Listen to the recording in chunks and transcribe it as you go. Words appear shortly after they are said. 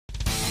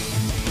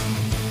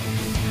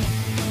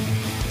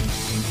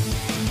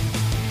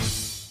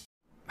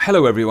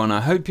Hello everyone,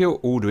 I hope you're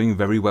all doing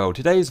very well.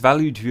 Today's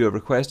valued viewer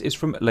request is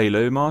from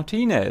Lalo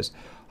Martinez.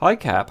 Hi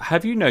Cap,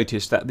 have you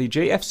noticed that the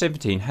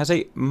JF-17 has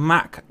a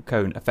Mach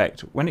cone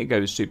effect when it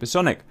goes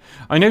supersonic?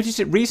 I noticed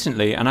it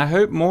recently and I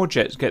hope more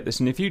jets get this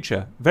in the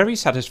future. Very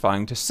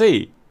satisfying to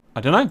see.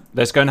 I don't know,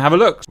 let's go and have a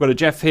look. We've got a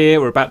Jeff here,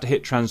 we're about to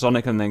hit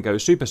transonic and then go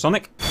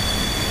supersonic.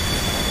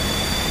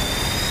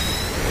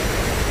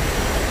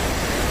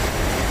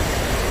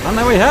 And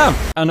there we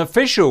have an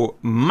official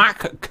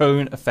Mach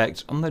cone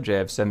effect on the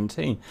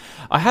JF-17.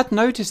 I had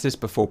noticed this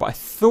before, but I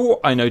thought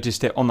I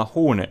noticed it on the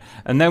Hornet.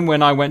 And then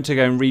when I went to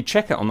go and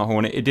recheck it on the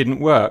Hornet, it didn't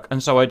work.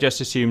 And so I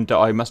just assumed that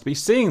I must be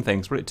seeing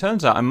things. But it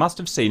turns out I must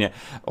have seen it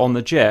on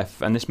the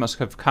Jeff. And this must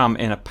have come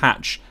in a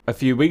patch a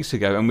few weeks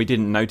ago. And we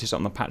didn't notice it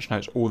on the patch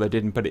notes, or they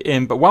didn't put it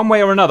in. But one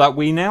way or another,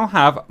 we now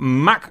have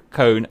Mach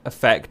cone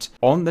effect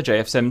on the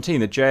JF-17.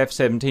 The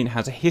JF-17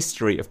 has a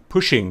history of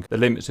pushing the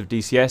limits of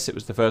DCS. It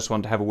was the first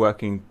one to have a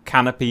working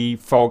canopy,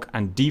 fog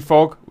and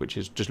defog, which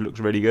just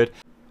looks really good.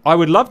 I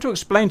would love to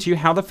explain to you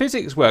how the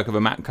physics work of a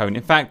Mach cone.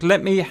 In fact,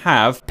 let me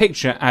have a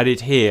picture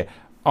added here.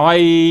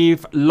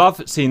 I've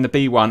loved seeing the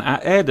B1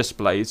 at air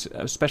displays,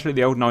 especially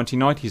the old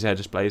 1990s air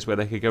displays where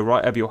they could go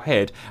right over your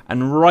head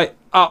and right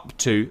up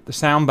to the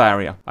sound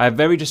barrier. I have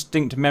very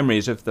distinct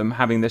memories of them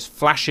having this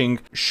flashing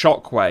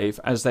shockwave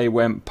as they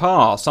went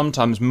past,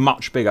 sometimes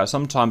much bigger,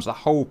 sometimes the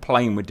whole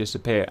plane would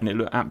disappear and it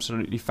looked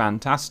absolutely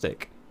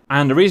fantastic.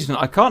 And the reason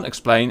I can't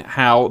explain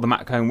how the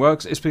Mach cone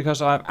works is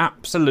because I have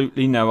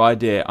absolutely no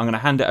idea. I'm going to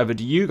hand it over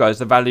to you guys,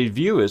 the valued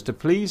viewers, to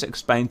please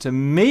explain to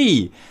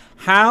me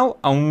how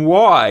and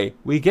why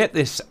we get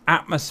this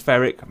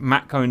atmospheric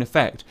Mach cone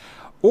effect.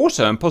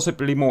 Also, and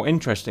possibly more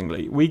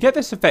interestingly, we get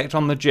this effect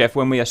on the Jeff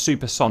when we are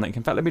supersonic.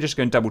 In fact, let me just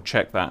go and double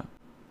check that.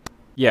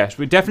 Yes,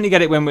 we definitely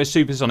get it when we're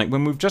supersonic.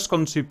 When we've just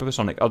gone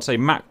supersonic, I'd say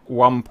Mach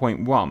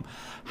 1.1.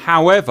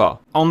 However,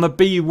 on the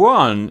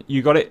B1,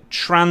 you got it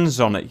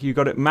transonic. You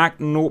got it Mach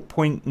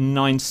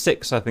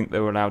 0.96, I think they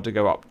were allowed to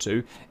go up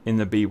to in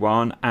the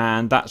B1,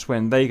 and that's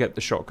when they get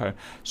the shock cone.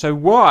 So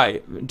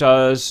why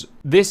does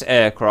this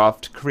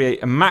aircraft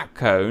create a Mach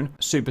cone,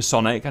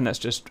 supersonic, and let's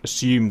just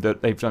assume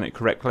that they've done it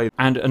correctly,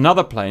 and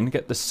another plane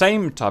get the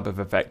same type of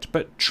effect,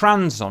 but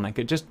transonic?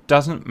 It just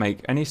doesn't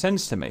make any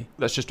sense to me.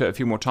 Let's just do it a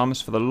few more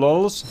times for the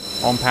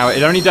lols. On power,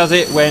 it only does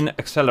it when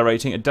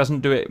accelerating. It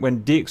doesn't do it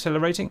when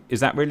deaccelerating. Is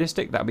that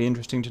realistic? That'd be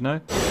interesting to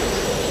know.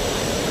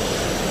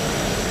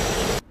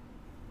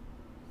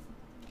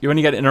 You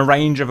only get it in a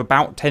range of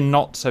about 10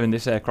 knots, so in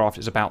this aircraft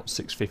it's about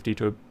 650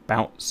 to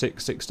about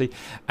 660.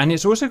 And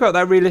it's also got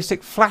that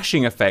realistic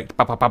flashing effect.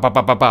 Ba, ba, ba, ba,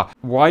 ba, ba, ba.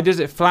 Why does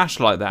it flash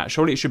like that?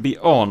 Surely it should be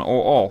on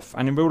or off.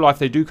 And in real life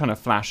they do kind of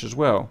flash as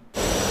well.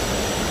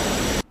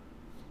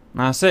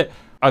 That's it.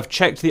 I've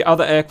checked the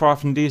other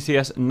aircraft in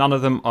DCS. None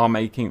of them are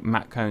making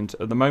Mach cones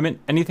at the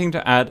moment. Anything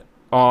to add,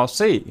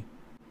 RC?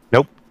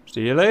 Nope.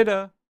 See you later.